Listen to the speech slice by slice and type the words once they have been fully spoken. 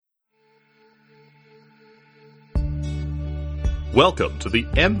Welcome to the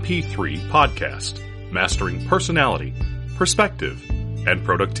MP3 Podcast, Mastering Personality, Perspective, and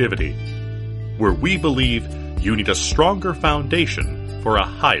Productivity, where we believe you need a stronger foundation for a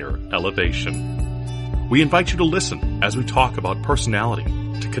higher elevation. We invite you to listen as we talk about personality,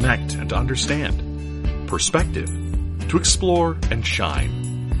 to connect and to understand, perspective, to explore and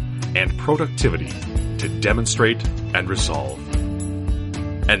shine, and productivity, to demonstrate and resolve.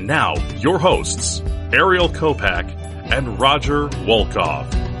 And now, your hosts, Ariel Kopak and Roger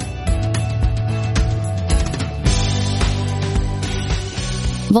Wolkoff.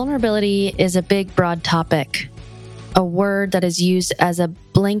 Vulnerability is a big, broad topic, a word that is used as a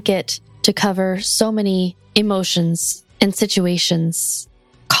blanket to cover so many emotions and situations,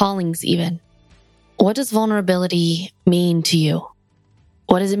 callings even. What does vulnerability mean to you?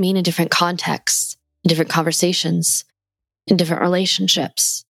 What does it mean in different contexts, in different conversations, in different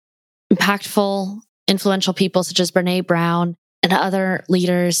relationships? Impactful, influential people such as Brené Brown and other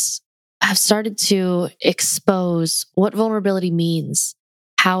leaders have started to expose what vulnerability means,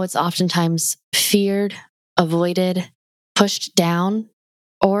 how it's oftentimes feared, avoided, pushed down,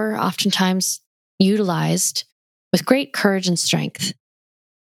 or oftentimes utilized with great courage and strength.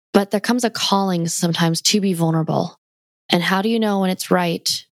 But there comes a calling sometimes to be vulnerable. And how do you know when it's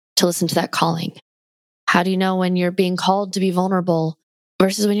right to listen to that calling? How do you know when you're being called to be vulnerable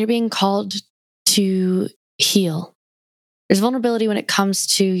versus when you're being called to heal? There's vulnerability when it comes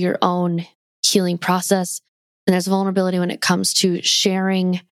to your own healing process, and there's vulnerability when it comes to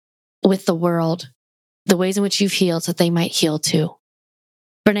sharing with the world the ways in which you've healed so that they might heal too.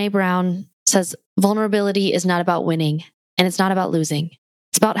 Brené Brown says vulnerability is not about winning, and it's not about losing.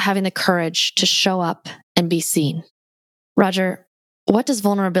 It's about having the courage to show up and be seen. Roger, what does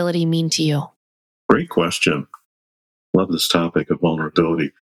vulnerability mean to you? Great question. Love this topic of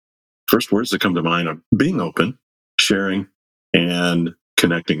vulnerability. First words that come to mind are being open, sharing, and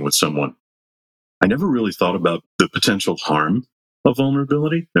connecting with someone. I never really thought about the potential harm of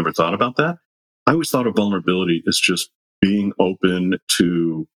vulnerability. Never thought about that. I always thought of vulnerability as just being open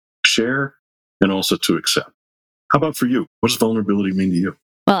to share and also to accept. How about for you? What does vulnerability mean to you?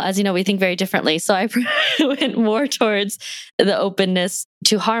 Well, as you know, we think very differently. So I went more towards the openness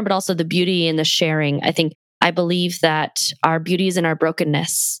to harm, but also the beauty and the sharing. I believe that our beauty is in our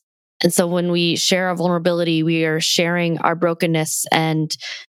brokenness. And so when we share our vulnerability, we are sharing our brokenness and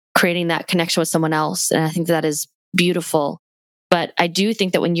creating that connection with someone else. And I think that is beautiful. But I do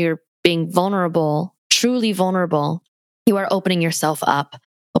think that when you're being vulnerable, truly vulnerable, you are opening yourself up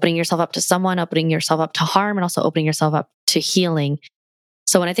to someone, opening yourself up to harm, and also opening yourself up to healing.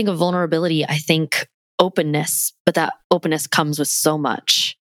 So when I think of vulnerability, I think openness, but that openness comes with so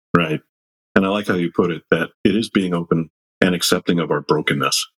much. Right. And I like how you put it, that it is being open and accepting of our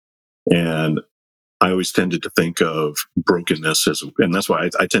brokenness. And I always tended to think of brokenness and that's why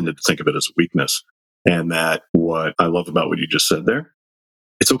I tended to think of it as a weakness. And that what I love about what you just said there,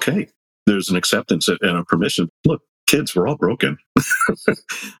 it's okay. There's an acceptance and a permission. Look, kids, we're all broken.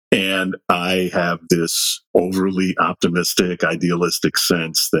 And I have this overly optimistic, idealistic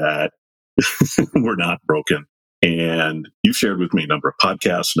sense that we're not broken. And you've shared with me a number of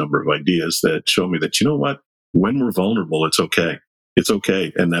podcasts, a number of ideas that show me that, you know what, when we're vulnerable, it's okay. It's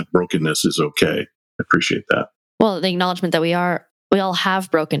okay. And that brokenness is okay. I appreciate that. Well, the acknowledgement that we all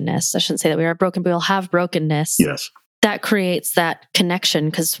have brokenness. I shouldn't say that we are broken, but we all have brokenness. Yes. That creates that connection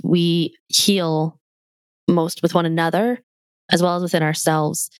because we heal most with one another as well as within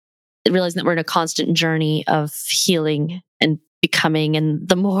ourselves. Realizing that we're in a constant journey of healing and becoming, and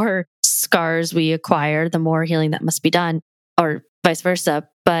the more scars we acquire, the more healing that must be done, or vice versa.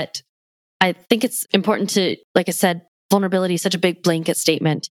 But I think it's important to, like I said, vulnerability is such a big blanket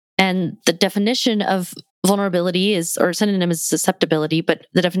statement. And the definition of vulnerability is, or synonym is susceptibility, but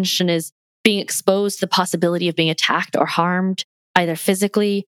the definition is being exposed to the possibility of being attacked or harmed, either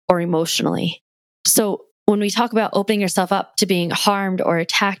physically or emotionally. So when we talk about opening yourself up to being harmed or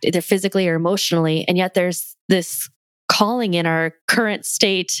attacked, either physically or emotionally, and yet there's this calling in our current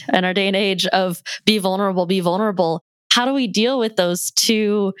state and our day and age of be vulnerable, be vulnerable. How do we deal with those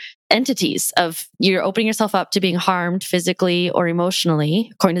two entities of you're opening yourself up to being harmed physically or emotionally,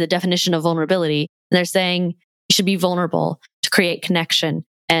 according to the definition of vulnerability? And they're saying you should be vulnerable to create connection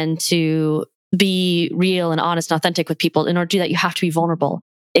and to be real and honest and authentic with people. In order to do that, you have to be vulnerable.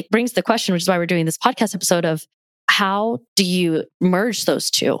 It brings the question, which is why we're doing this podcast episode, of how do you merge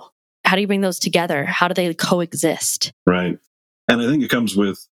those two? How do you bring those together? How do they coexist? Right. And I think it comes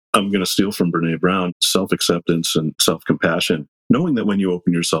with, I'm going to steal from Brené Brown, self-acceptance and self-compassion, knowing that when you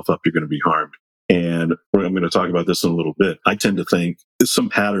open yourself up, you're going to be harmed. And I'm going to talk about this in a little bit. I tend to think some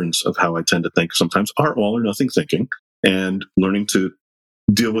patterns of how I tend to think sometimes are all or nothing thinking. and learning to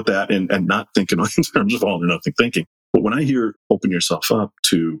deal with that and not thinking in terms of all or nothing thinking. But when I hear open yourself up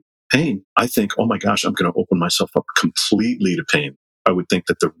to pain, I think, oh my gosh, I'm going to open myself up completely to pain. I would think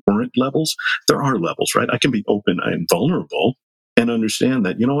that there weren't levels. There are levels, right? I can be open and vulnerable and understand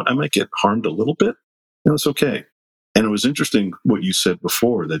that, you know what, I might get harmed a little bit. It's okay. And it was interesting what you said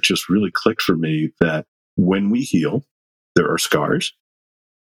before that just really clicked for me, that when we heal, there are scars.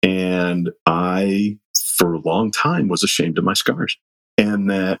 And I, for a long time, was ashamed of my scars, and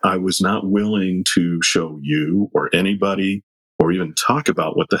that I was not willing to show you or anybody or even talk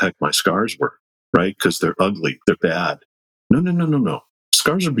about what the heck my scars were, right? Because they're ugly, they're bad. No.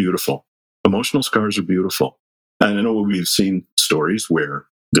 Scars are beautiful. Emotional scars are beautiful. And I know we've seen stories where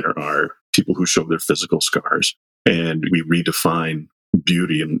there are people who show their physical scars, and we redefine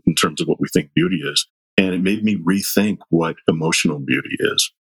beauty in terms of what we think beauty is. And it made me rethink what emotional beauty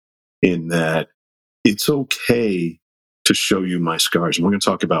is, in that it's okay to show you my scars. And we're going to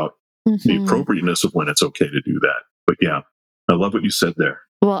talk about the appropriateness of when it's okay to do that. But yeah, I love what you said there.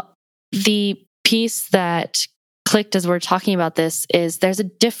 Well, the piece that clicked as we're talking about this is there's a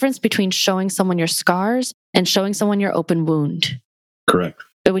difference between showing someone your scars and showing someone your open wound. Correct.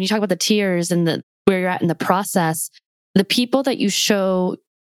 But when you talk about the tears and where you're at in the process, the people that you show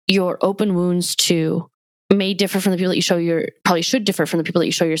your open wounds to may differ from the people that you show probably should differ from the people that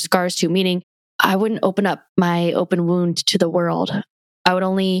you show your scars to, meaning I wouldn't open up my open wound to the world. I would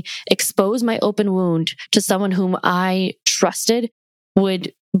only expose my open wound to someone whom I trusted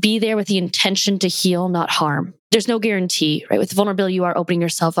would be there with the intention to heal, not harm. There's no guarantee, right? With vulnerability, you are opening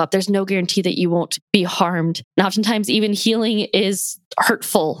yourself up. There's no guarantee that you won't be harmed. And oftentimes, even healing is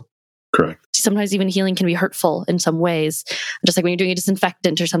hurtful. Correct. Sometimes even healing can be hurtful in some ways. Just like when you're doing a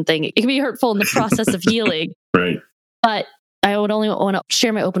disinfectant or something, it can be hurtful in the process of healing. Right. But I would only want to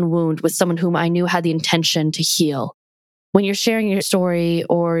share my open wound with someone whom I knew had the intention to heal. When you're sharing your story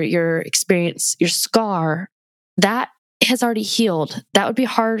or your experience, your scar, that has already healed. That would be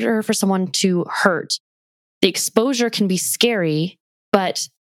harder for someone to hurt. The exposure can be scary, but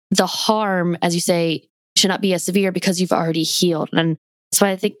the harm, as you say, should not be as severe because you've already healed. And that's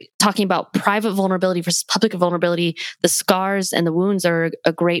why I think talking about private vulnerability versus public vulnerability, the scars and the wounds are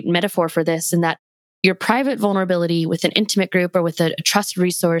a great metaphor for this, in that your private vulnerability with an intimate group or with a trusted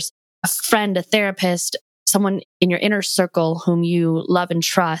resource, a friend, a therapist, someone in your inner circle whom you love and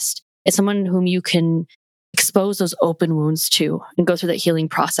trust, is someone whom you can expose those open wounds to and go through that healing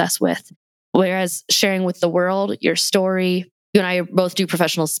process with. Whereas sharing with the world, your story, you and I both do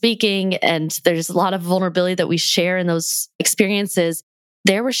professional speaking, and there's a lot of vulnerability that we share in those experiences.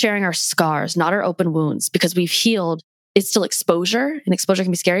 There we're sharing our scars, not our open wounds, because we've healed. It's still exposure, and exposure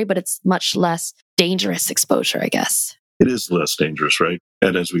can be scary, but it's much less dangerous exposure, I guess. It is less dangerous, right?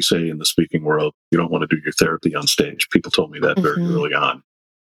 And as we say in the speaking world, you don't want to do your therapy on stage. People told me that very early on.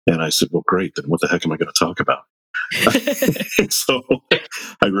 And I said, well, great, then what the heck am I going to talk about? So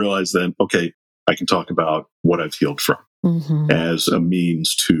I realized then, okay, I can talk about what I've healed from as a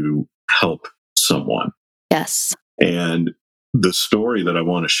means to help someone. Yes. And the story that I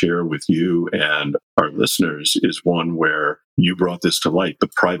want to share with you and our listeners is one where you brought this to light, the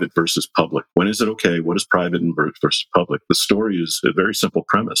private versus public. When is it okay? What is private versus public? The story is a very simple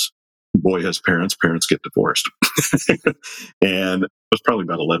premise. Boy has parents, parents get divorced. And I was probably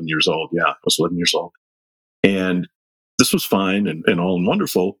about 11 years old. Yeah, I was 11 years old. And this was fine and all and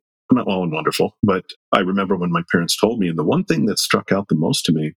wonderful. Not all and wonderful, but I remember when my parents told me, and the one thing that struck out the most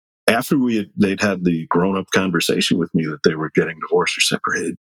to me, after they'd had the grown-up conversation with me that they were getting divorced or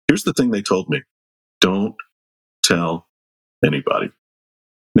separated, here's the thing they told me: don't tell anybody.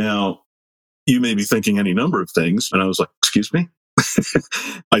 Now, you may be thinking any number of things, and I was like, excuse me?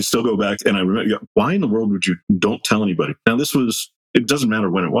 I still go back and I remember, why in the world would you don't tell anybody? Now, it doesn't matter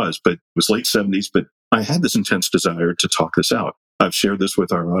when it was, but it was late 70s, but I had this intense desire to talk this out. I've shared this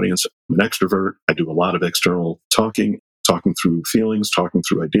with our audience. I'm an extrovert. I do a lot of external talking through feelings, talking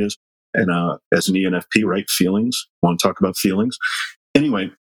through ideas. And as an ENFP, right? Feelings. I want to talk about feelings.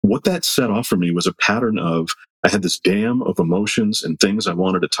 Anyway, what that set off for me was a pattern of, I had this dam of emotions and things I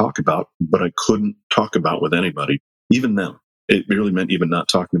wanted to talk about, but I couldn't talk about with anybody, even them. It really meant even not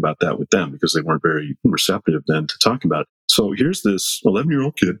talking about that with them because they weren't very receptive then to talk about it. So here's this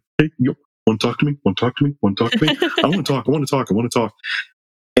 11-year-old kid. Hey, you want to talk to me? Want to talk to me? Want to talk to me? I want to talk.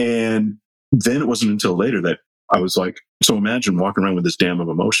 And then it wasn't until later that I was like, so imagine walking around with this dam of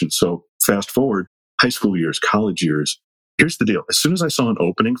emotions. So fast forward, high school years, college years. Here's the deal. As soon as I saw an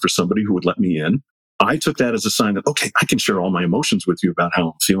opening for somebody who would let me in, I took that as a sign that, okay, I can share all my emotions with you about how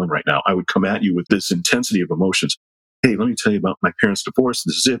I'm feeling right now. I would come at you with this intensity of emotions. Hey, let me tell you about my parents' divorce.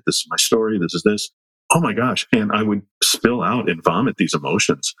 This is it. This is my story. This is this. oh my gosh. And I would spill out and vomit these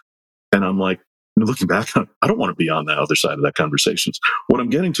emotions. And I'm like, looking back, I don't want to be on the other side of that conversation. What I'm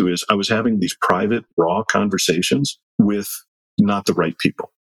getting to is I was having these private, raw conversations with not the right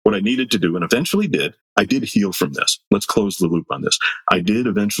people. What I needed to do, and eventually did, I did heal from this. Let's close the loop on this. I did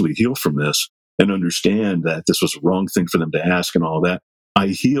eventually heal from this and understand that this was a wrong thing for them to ask and all that. I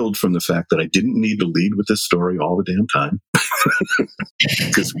healed from the fact that I didn't need to lead with this story all the damn time.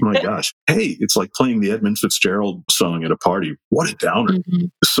 Because, my gosh, hey, it's like playing the Edmund Fitzgerald song at a party. What a downer. Mm-hmm.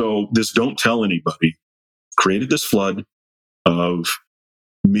 So this don't tell anybody created this flood of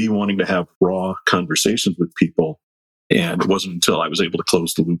me wanting to have raw conversations with people. And it wasn't until I was able to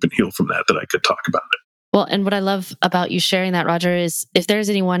close the loop and heal from that I could talk about it. Well, and what I love about you sharing that, Roger, is if there's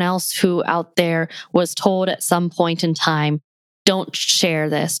anyone else who out there was told at some point in time, don't share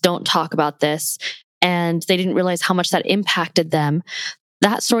this, don't talk about this, and they didn't realize how much that impacted them,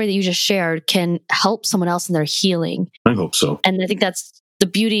 that story that you just shared can help someone else in their healing. I hope so. And I think that's the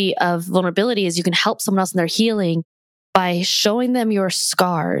beauty of vulnerability, is you can help someone else in their healing by showing them your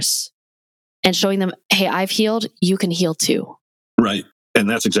scars and showing them, hey, I've healed, you can heal too. Right. And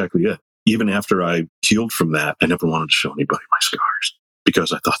that's exactly it. Even after I healed from that, I never wanted to show anybody my scars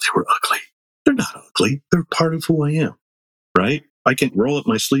because I thought they were ugly. They're not ugly. They're part of who I am, right? I can roll up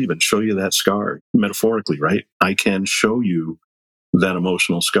my sleeve and show you that scar, metaphorically, right? I can show you that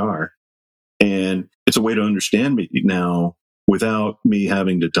emotional scar. And it's a way to understand me now without me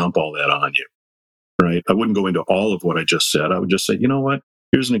having to dump all that on you, right? I wouldn't go into all of what I just said. I would just say, you know what?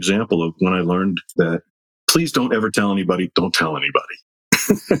 Here's an example of when I learned that please don't ever tell anybody, don't tell anybody.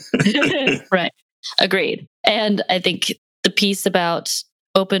 Right. Agreed. And I think the piece about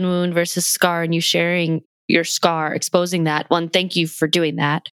open wound versus scar and you sharing your scar, exposing that, one, thank you for doing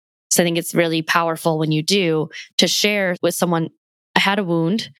that. So I think it's really powerful when you do to share with someone, I had a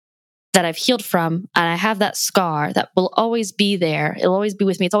wound that I've healed from, and I have that scar that will always be there. It'll always be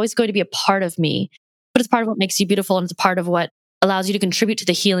with me. It's always going to be a part of me, but it's part of what makes you beautiful. And it's a part of what allows you to contribute to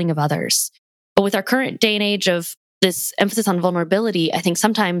the healing of others. But with our current day and age of this emphasis on vulnerability, I think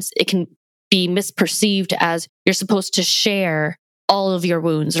sometimes it can be misperceived as you're supposed to share all of your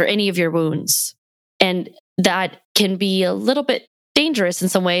wounds or any of your wounds. And that can be a little bit dangerous in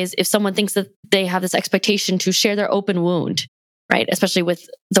some ways if someone thinks that they have this expectation to share their open wound, right? Especially with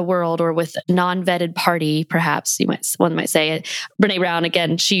the world or with non-vetted party, perhaps one might say it. Brene Brown,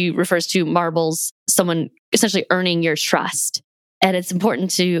 again, she refers to marbles, someone essentially earning your trust. And it's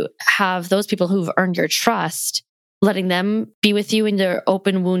important to have those people who've earned your trust, letting them be with you in their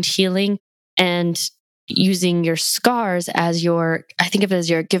open wound healing and using your scars as your, I think of it as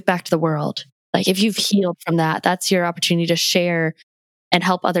your give back to the world. Like if you've healed from that, that's your opportunity to share and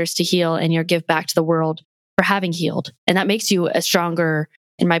help others to heal and your give back to the world for having healed. And that makes you a stronger,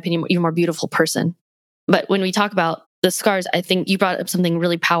 in my opinion, even more beautiful person. But when we talk about the scars, I think you brought up something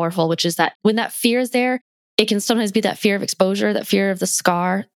really powerful, which is that when that fear is there, it can sometimes be that fear of exposure, that fear of the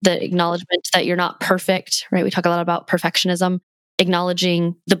scar, the acknowledgement that you're not perfect, right? We talk a lot about perfectionism,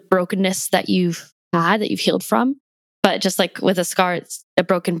 acknowledging the brokenness that you've had, that you've healed from. But just like with a scar, it's a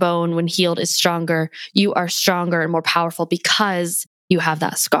broken bone. When healed is stronger. You are stronger and more powerful because you have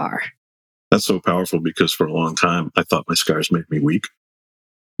that scar. That's so powerful because for a long time, I thought my scars made me weak.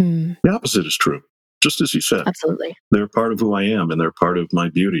 The opposite is true. Just as you said. Absolutely. They're part of who I am and they're part of my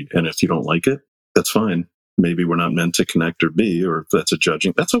beauty. And if you don't like it, that's fine. Maybe we're not meant to connect or be, or if that's a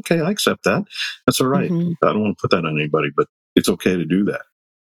judging, that's okay. I accept that. That's all right. I don't want to put that on anybody, but it's okay to do that.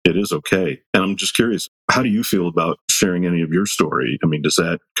 It is okay. And I'm just curious, how do you feel about sharing any of your story? I mean, does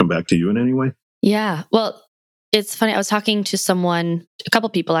that come back to you in any way? Yeah. Well, it's funny. I was talking to someone, a couple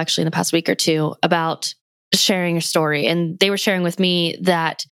people actually in the past week or two about sharing your story. And they were sharing with me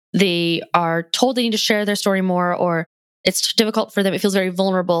that they are told they need to share their story more, or it's difficult for them. It feels very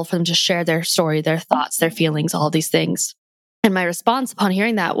vulnerable for them to share their story, their thoughts, their feelings, all of these things. And my response upon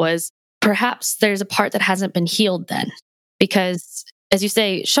hearing that was, perhaps there's a part that hasn't been healed then. Because as you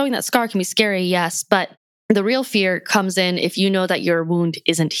say, showing that scar can be scary, yes, but the real fear comes in if you know that your wound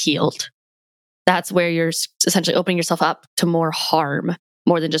isn't healed. That's where you're essentially opening yourself up to more harm,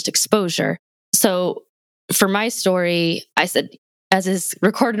 more than just exposure. So for my story, I said, as is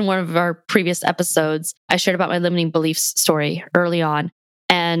recorded in one of our previous episodes, I shared about my limiting beliefs story early on.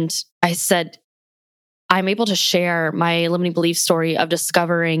 And I said, I'm able to share my limiting belief story of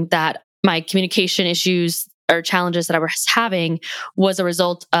discovering that my communication issues or challenges that I was having was a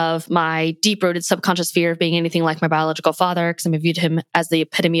result of my deep-rooted subconscious fear of being anything like my biological father, because I viewed him as the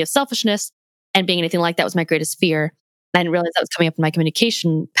epitome of selfishness, and being anything like that was my greatest fear. And I didn't realize that was coming up in my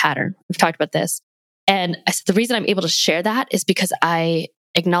communication pattern. We've talked about this. And I said, the reason I'm able to share that is because I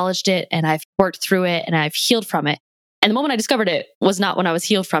acknowledged it and I've worked through it and I've healed from it. And the moment I discovered it was not when I was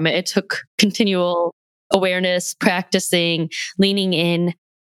healed from it. It took continual awareness, practicing, leaning in.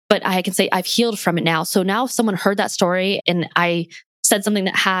 But I can say I've healed from it now. So now if someone heard that story and I said something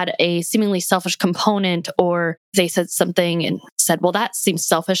that had a seemingly selfish component, or they said something and said, well, that seems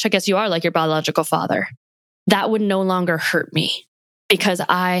selfish. I guess you are like your biological father. That would no longer hurt me because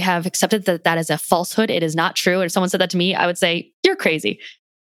I have accepted that that is a falsehood. It is not true. And if someone said that to me, I would say, you're crazy.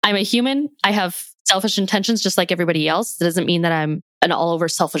 I'm a human. I have selfish intentions just like everybody else. That doesn't mean that I'm an all over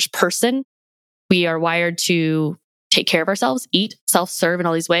selfish person. We are wired to take care of ourselves, eat, self-serve in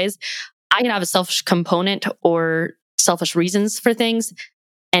all these ways. I can have a selfish component or selfish reasons for things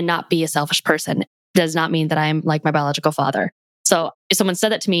and not be a selfish person. Does not mean that I'm like my biological father. So if someone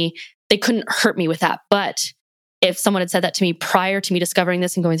said that to me, they couldn't hurt me with that. But if someone had said that to me prior to me discovering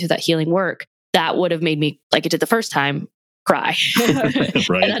this and going through that healing work, that would have made me, like it did the first time, cry.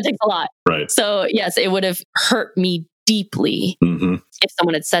 Right. And that takes a lot. Right. So yes, it would have hurt me deeply if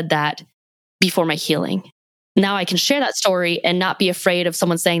someone had said that before my healing. Now I can share that story and not be afraid of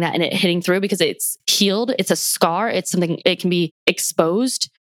someone saying that and it hitting through because it's healed. It's a scar. It's something, it can be exposed,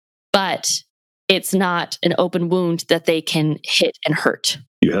 but it's not an open wound that they can hit and hurt.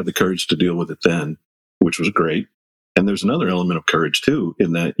 You had the courage to deal with it then, which was great. And there's another element of courage too,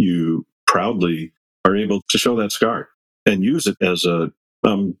 in that you proudly are able to show that scar and use it as a,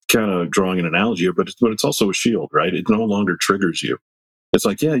 I'm kind of drawing an analogy here, but it's also a shield, right? It no longer triggers you. It's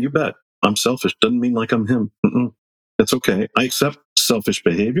like, yeah, you bet. I'm selfish. Doesn't mean like I'm him. It's okay. I accept selfish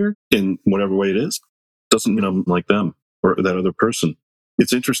behavior in whatever way it is. Doesn't mean I'm like them or that other person.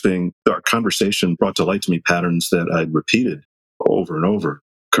 It's interesting. Our conversation brought to light to me patterns that I'd repeated over and over,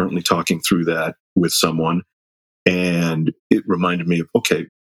 currently talking through that with someone. And it reminded me of, okay,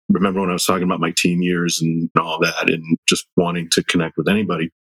 remember when I was talking about my teen years and all that and just wanting to connect with anybody?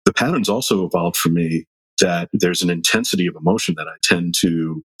 The patterns also evolved for me that there's an intensity of emotion that I tend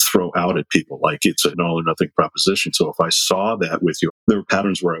to throw out at people, like it's an all or nothing proposition. So if I saw that with you, there were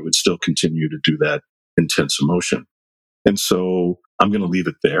patterns where I would still continue to do that intense emotion. And so I'm going to leave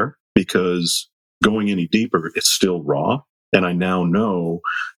it there because going any deeper, it's still raw. And I now know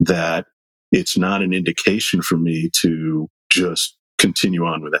that it's not an indication for me to just continue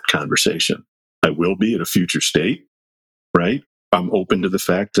on with that conversation. I will be at a future state, right? I'm open to the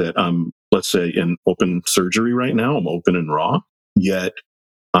fact that I'm, let's say, in open surgery right now. I'm open and raw, yet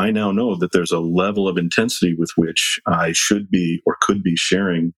I now know that there's a level of intensity with which I should be or could be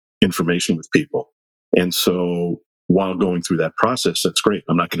sharing information with people. And so while going through that process, that's great.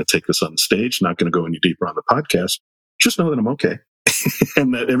 I'm not going to take this on the stage, not going to go any deeper on the podcast. Just know that I'm okay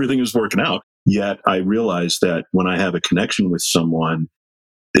and that everything is working out. Yet I realize that when I have a connection with someone,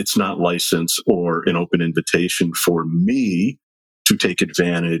 it's not license or an open invitation for me to take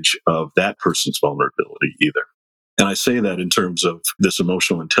advantage of that person's vulnerability either. And I say that in terms of this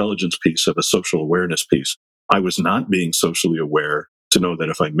emotional intelligence piece of a social awareness piece. I was not being socially aware to know that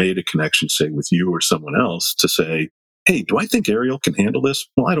if I made a connection, say with you or someone else, to say, hey, do I think Ariel can handle this?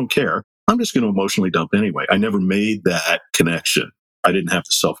 Well, I don't care. I'm just going to emotionally dump anyway. I never made that connection. I didn't have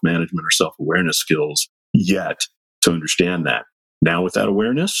the self-management or self-awareness skills yet to understand that. Now with that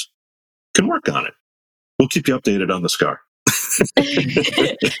awareness, can work on it. We'll keep you updated on the scar.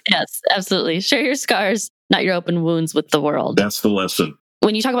 Yes, absolutely. Share your scars, not your open wounds with the world. That's the lesson.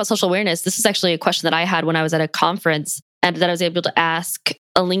 When you talk about social awareness, this is actually a question that I had when I was at a conference and that I was able to ask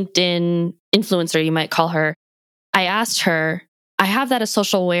a LinkedIn influencer, you might call her. I asked her, I have that as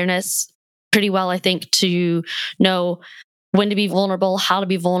social awareness pretty well, I think, to know when to be vulnerable, how to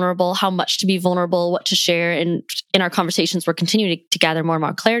be vulnerable, how much to be vulnerable, what to share. And in our conversations, we're continuing to gather more and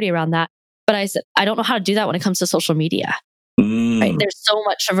more clarity around that. But I said, I don't know how to do that when it comes to social media. Right? There's so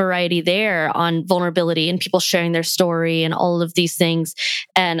much variety there on vulnerability and people sharing their story and all of these things.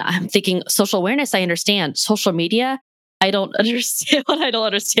 And I'm thinking social awareness, I understand. Social media, I don't understand. I don't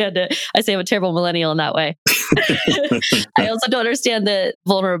understand it. I say I'm a terrible millennial in that way. I also don't understand the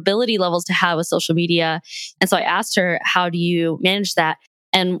vulnerability levels to have with social media. And so I asked her, how do you manage that?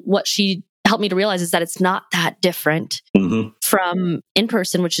 And what she helped me to realize is that it's not that different from in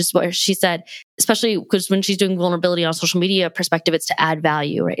person, which is what she said, especially because when she's doing vulnerability on a social media perspective, it's to add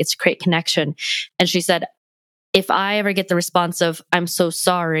value, right? It's to create connection. And she said, if I ever get the response of, I'm so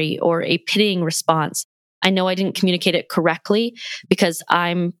sorry, or a pitying response, I know I didn't communicate it correctly because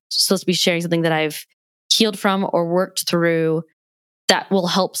I'm supposed to be sharing something that I've healed from or worked through that will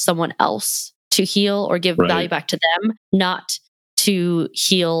help someone else to heal or give value back to them, not to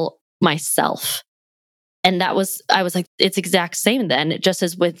heal myself. And I was like, it's exact same then, just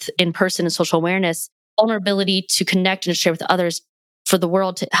as with in-person and social awareness, vulnerability to connect and share with others for the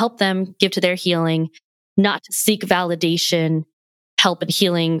world to help them give to their healing, not to seek validation, help and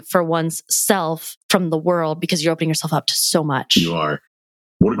healing for one's self from the world, because you're opening yourself up to so much. You are.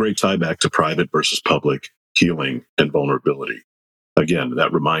 What a great tie back to private versus public healing and vulnerability. Again,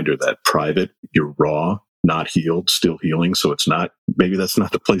 that reminder that private, you're raw, not healed, still healing. So maybe that's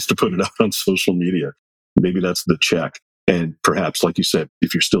not the place to put it out on social media. Maybe that's the check. And perhaps, like you said,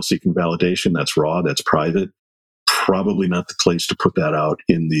 if you're still seeking validation, that's raw, that's private. Probably not the place to put that out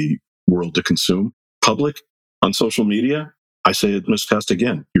in the world to consume. Public, on social media, I say it must test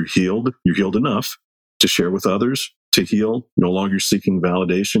again. You're healed enough to share with others, to heal. No longer seeking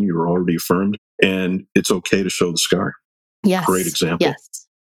validation. You're already affirmed. And it's okay to show the scar. Yes. Great example. Yes.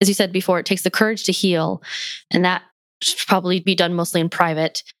 As you said before, it takes the courage to heal, and that should probably be done mostly in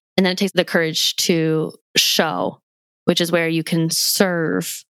private. And then it takes the courage to show, which is where you can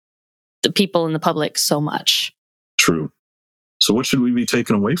serve the people in the public so much. True. So what should we be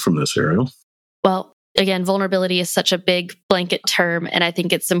taking away from this, Ariel? Well, again, vulnerability is such a big blanket term, and I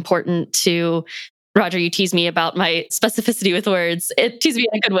think it's important to, Roger, you tease me about my specificity with words. It teases me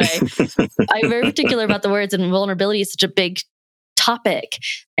in a good way. I'm very particular about the words, and vulnerability is such a big topic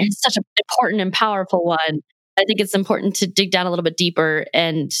and such an important and powerful one. I think it's important to dig down a little bit deeper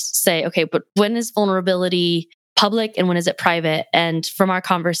and say, okay, but when is vulnerability public and when is it private? And from our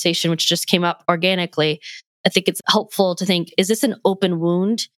conversation, which just came up organically, I think it's helpful to think, is this an open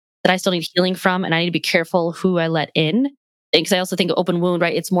wound that I still need healing from? And I need to be careful who I let in. Because I also think open wound,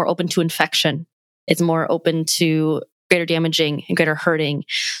 right? It's more open to infection. It's more open to greater damaging and greater hurting.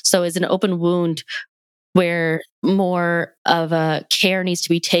 So is an open wound where more of a care needs to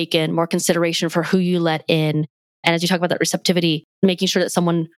be taken, more consideration for who you let in. And as you talk about that receptivity, making sure that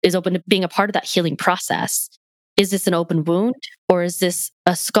someone is open to being a part of that healing process. Is this an open wound, or is this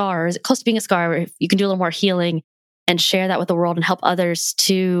a scar? Is it close to being a scar where you can do a little more healing and share that with the world and help others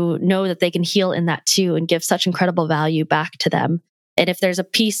to know that they can heal in that too and give such incredible value back to them? And if there's a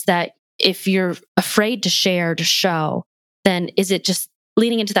piece that if you're afraid to share, to show, then is it just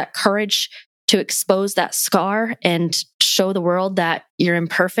leaning into that courage to expose that scar and show the world that you're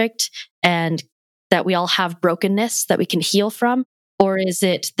imperfect and that we all have brokenness that we can heal from? Or is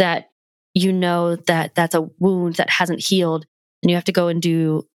it that you know that that's a wound that hasn't healed and you have to go and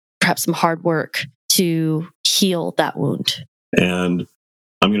do perhaps some hard work to heal that wound? And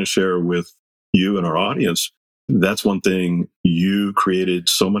I'm going to share with you and our audience, that's one thing you created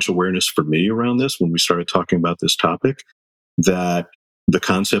so much awareness for me around this when we started talking about this topic, that the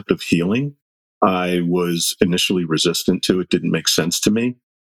concept of healing, I was initially resistant to. It didn't make sense to me.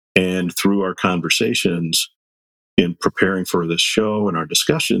 And through our conversations in preparing for this show and our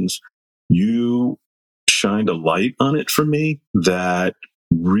discussions, you shined a light on it for me that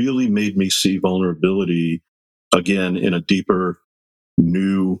really made me see vulnerability again in a deeper,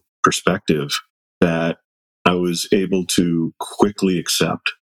 new perspective that I was able to quickly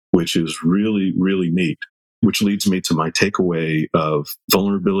accept, which is really, really neat, which leads me to my takeaway of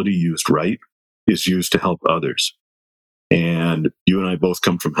vulnerability used right is used to help others. And you and I both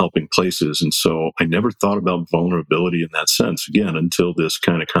come from helping places. And so I never thought about vulnerability in that sense, again, until this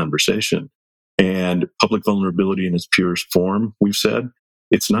kind of conversation. And public vulnerability in its purest form, we've said,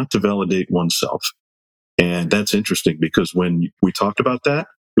 it's not to validate oneself. And that's interesting because when we talked about that,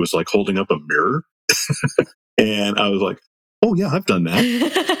 it was like holding up a mirror. And I was like, oh yeah, I've done that.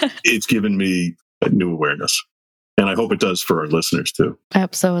 It's given me a new awareness. And I hope it does for our listeners too. I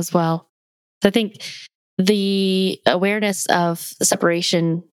hope so as well. So I think the awareness of the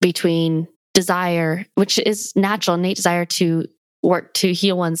separation between desire, which is natural, innate desire to work to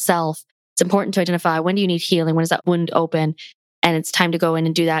heal oneself. It's important to identify, when do you need healing? When is that wound open? And it's time to go in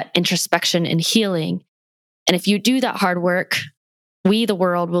and do that introspection and healing. And if you do that hard work, we, the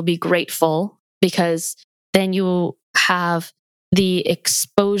world, will be grateful, because then you will have the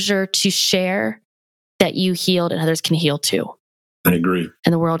exposure to share that you healed and others can heal too. I agree.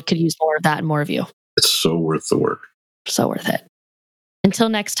 And the world could use more of that and more of you. It's so worth the work. So worth it. Until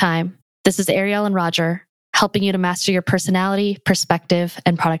next time, this is Ariel and Roger, helping you to master your personality, perspective,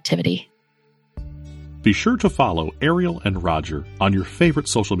 and productivity. Be sure to follow Ariel and Roger on your favorite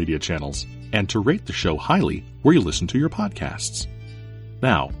social media channels and to rate the show highly where you listen to your podcasts.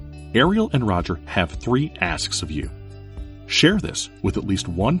 Now, Ariel and Roger have 3 asks of you. Share this with at least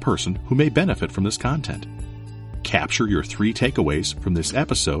one person who may benefit from this content. Capture your 3 takeaways from this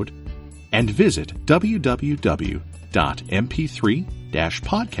episode and visit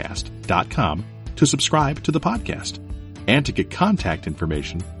www.mp3-podcast.com to subscribe to the podcast and to get contact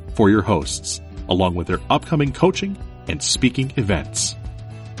information for your hosts, along with their upcoming coaching and speaking events.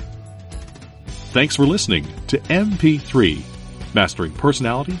 Thanks for listening to MP3, Mastering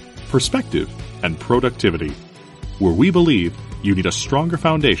Personality, Perspective, and Productivity, where we believe you need a stronger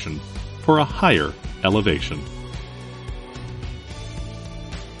foundation for a higher elevation.